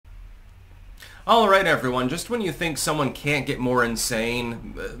Alright everyone, just when you think someone can't get more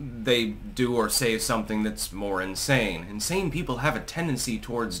insane, they do or say something that's more insane. Insane people have a tendency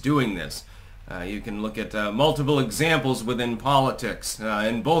towards doing this. You can look at multiple examples within politics,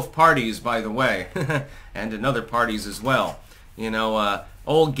 in both parties by the way, and in other parties as well. You know,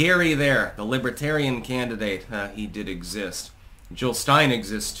 old Gary there, the libertarian candidate, he did exist. Jill Stein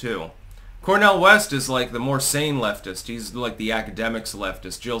exists too. Cornel West is like the more sane leftist. He's like the academics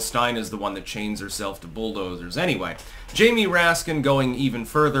leftist. Jill Stein is the one that chains herself to bulldozers. Anyway, Jamie Raskin going even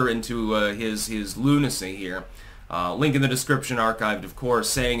further into his lunacy here. Link in the description, archived of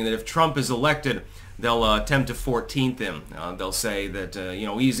course, saying that if Trump is elected, they'll attempt to 14th him. They'll say that, you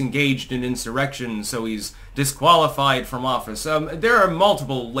know, he's engaged in insurrection, so he's disqualified from office. There are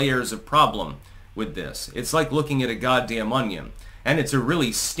multiple layers of problem with this. It's like looking at a goddamn onion. And it's a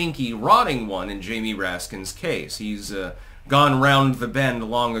really stinky, rotting one in Jamie Raskin's case. He's gone round the bend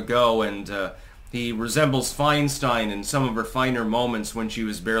long ago, and he resembles Feinstein in some of her finer moments when she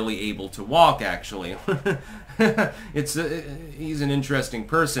was barely able to walk, actually. He's an interesting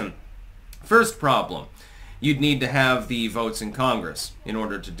person. First problem, you'd need to have the votes in Congress in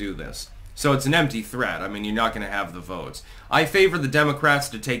order to do this. So it's an empty threat. I mean, you're not going to have the votes. I favor the Democrats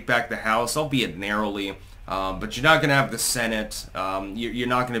to take back the House, albeit narrowly. But you're not going to have the Senate. You're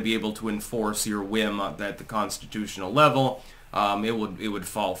not going to be able to enforce your whim at the constitutional level. It would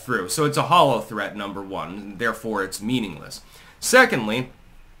fall through. So it's a hollow threat, number one, and therefore it's meaningless. Secondly,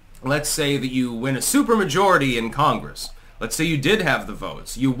 let's say that you win a supermajority in Congress. Let's say you did have the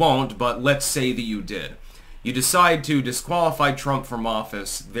votes. You won't, but let's say that you did. You decide to disqualify Trump from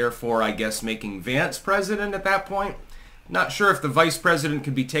office, therefore, I guess, making Vance president at that point. Not sure if the vice president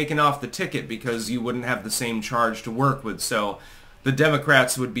could be taken off the ticket because you wouldn't have the same charge to work with. So the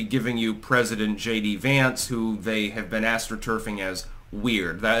Democrats would be giving you President J.D. Vance, who they have been astroturfing as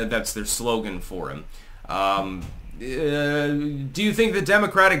weird. That's their slogan for him. Do you think the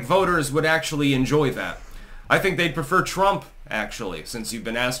Democratic voters would actually enjoy that? I think they'd prefer Trump, actually, since you've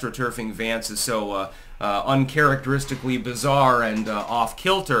been astroturfing Vance is so uncharacteristically bizarre and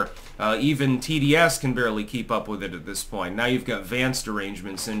off-kilter. Even TDS can barely keep up with it at this point. Now you've got Vance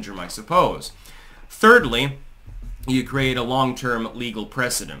derangement syndrome, I suppose. Thirdly, you create a long-term legal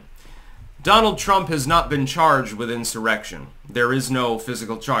precedent. Donald Trump has not been charged with insurrection. There is no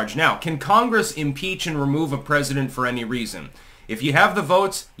physical charge. Now, can Congress impeach and remove a president for any reason? If you have the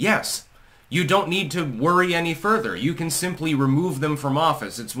votes, yes. You don't need to worry any further. You can simply remove them from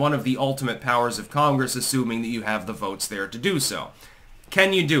office. It's one of the ultimate powers of Congress, assuming that you have the votes there to do so.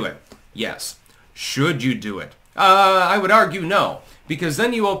 Can you do it? Yes. Should you do it? I would argue no, because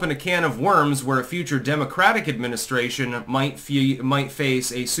then you open a can of worms where a future Democratic administration might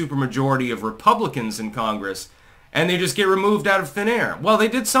face a supermajority of Republicans in Congress, and they just get removed out of thin air. Well, they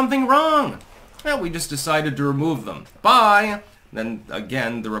did something wrong. Well, we just decided to remove them. Bye! Then,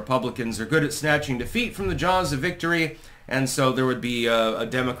 again, the Republicans are good at snatching defeat from the jaws of victory, and so there would be a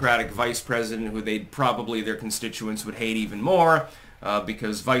Democratic vice president who their constituents would hate even more,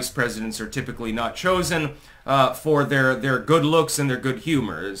 because vice presidents are typically not chosen for their good looks and their good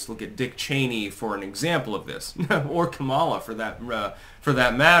humor. Let's look at Dick Cheney for an example of this, or Kamala for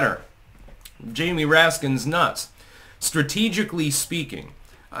that matter. Jamie Raskin's nuts. Strategically speaking,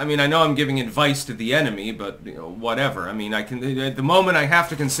 I mean, I know I'm giving advice to the enemy, but you know, whatever. I mean, at the moment I have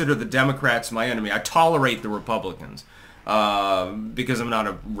to consider the Democrats my enemy. I tolerate the Republicans because I'm not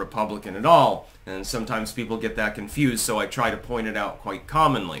a Republican at all, and sometimes people get that confused, so I try to point it out quite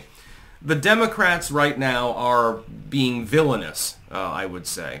commonly. The Democrats right now are being villainous, I would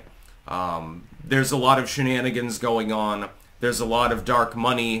say. There's a lot of shenanigans going on. There's a lot of dark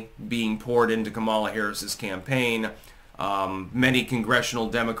money being poured into Kamala Harris's campaign. Many congressional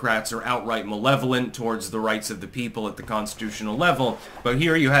Democrats are outright malevolent towards the rights of the people at the constitutional level, but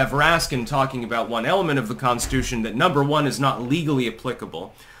here you have Raskin talking about one element of the Constitution that, number one, is not legally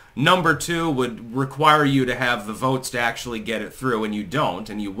applicable, number two, would require you to have the votes to actually get it through, and you don't,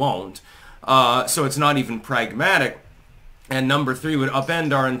 and you won't, so it's not even pragmatic, and number three, would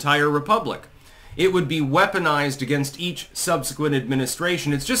upend our entire republic. It would be weaponized against each subsequent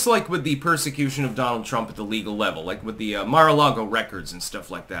administration. It's just like with the persecution of Donald Trump at the legal level, like with the Mar-a-Lago records and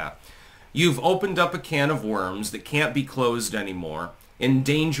stuff like that. You've opened up a can of worms that can't be closed anymore,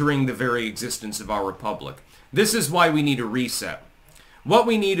 endangering the very existence of our republic. This is why we need a reset. What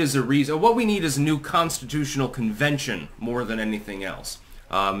we need is a new constitutional convention more than anything else,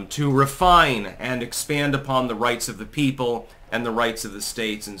 to refine and expand upon the rights of the people and the rights of the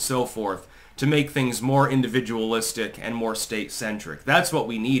states and so forth, to make things more individualistic and more state-centric. That's what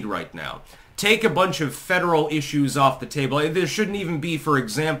we need right now. Take a bunch of federal issues off the table. There shouldn't even be, for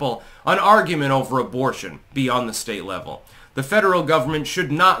example, an argument over abortion beyond the state level. The federal government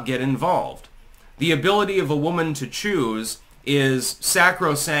should not get involved. The ability of a woman to choose is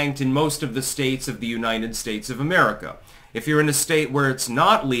sacrosanct in most of the states of the United States of America. If you're in a state where it's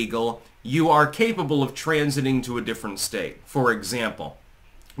not legal, you are capable of transiting to a different state. For example,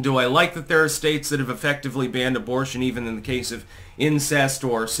 do I like that there are states that have effectively banned abortion even in the case of incest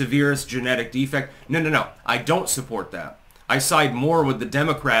or severest genetic defect? No. I don't support that. I side more with the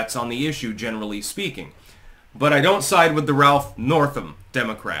Democrats on the issue, generally speaking. But I don't side with the Ralph Northam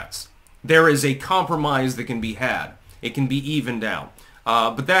Democrats. There is a compromise that can be had. It can be evened out.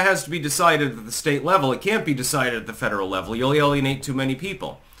 But that has to be decided at the state level. It can't be decided at the federal level. You'll alienate too many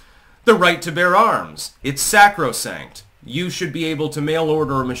people. The right to bear arms. It's sacrosanct. You should be able to mail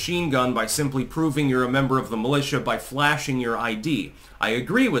order a machine gun by simply proving you're a member of the militia by flashing your ID. I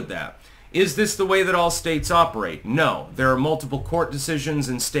agree with that. Is this the way that all states operate? No. There are multiple court decisions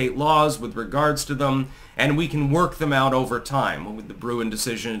and state laws with regards to them, and we can work them out over time. With the Bruin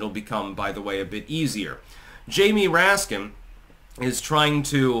decision, it'll become, by the way, a bit easier. Jamie Raskin is trying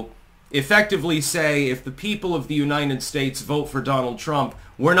to effectively say if the people of the United States vote for Donald Trump,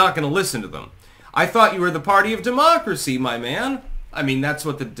 we're not going to listen to them. I thought you were the party of democracy, my man. I mean, that's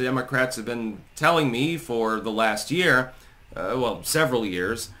what the Democrats have been telling me for the last year. Well, several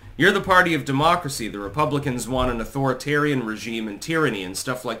years. You're the party of democracy. The Republicans want an authoritarian regime and tyranny and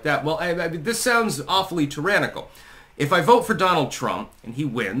stuff like that. Well, I mean, this sounds awfully tyrannical. If I vote for Donald Trump and he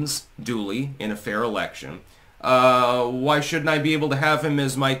wins duly in a fair election, why shouldn't I be able to have him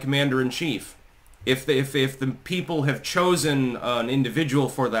as my commander-in-chief? If the people have chosen an individual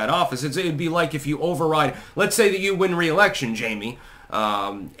for that office, it'd be like if you override. Let's say that you win re-election, Jamie,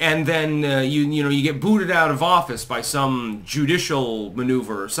 and then you get booted out of office by some judicial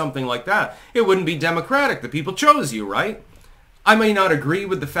maneuver or something like that. It wouldn't be democratic. The people chose you, right? I may not agree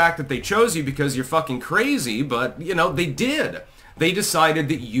with the fact that they chose you because you're fucking crazy, but they did. They decided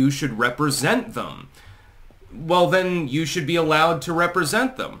that you should represent them. Well, then you should be allowed to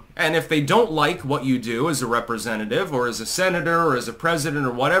represent them. And if they don't like what you do as a representative or as a senator or as a president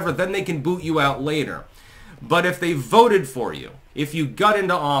or whatever, then they can boot you out later. But if they voted for you, if you got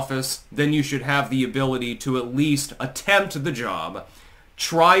into office, then you should have the ability to at least attempt the job,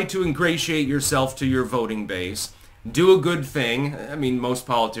 try to ingratiate yourself to your voting base, do a good thing. I mean, most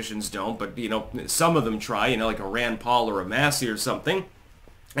politicians don't, but, some of them try, like a Rand Paul or a Massey or something,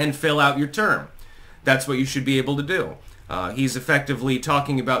 and fill out your term. That's what you should be able to do. He's effectively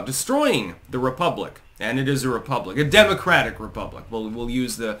talking about destroying the republic, and it is a republic, a democratic republic. We'll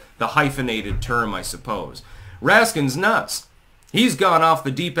use the hyphenated term, I suppose. Raskin's nuts. He's gone off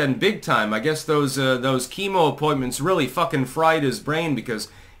the deep end big time. I guess those chemo appointments really fucking fried his brain because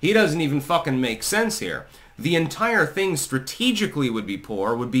he doesn't even fucking make sense here. The entire thing strategically would be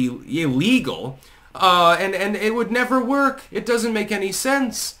poor, would be illegal, and it would never work. It doesn't make any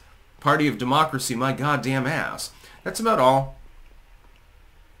sense. Party of democracy, my goddamn ass. That's about all.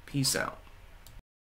 Peace out.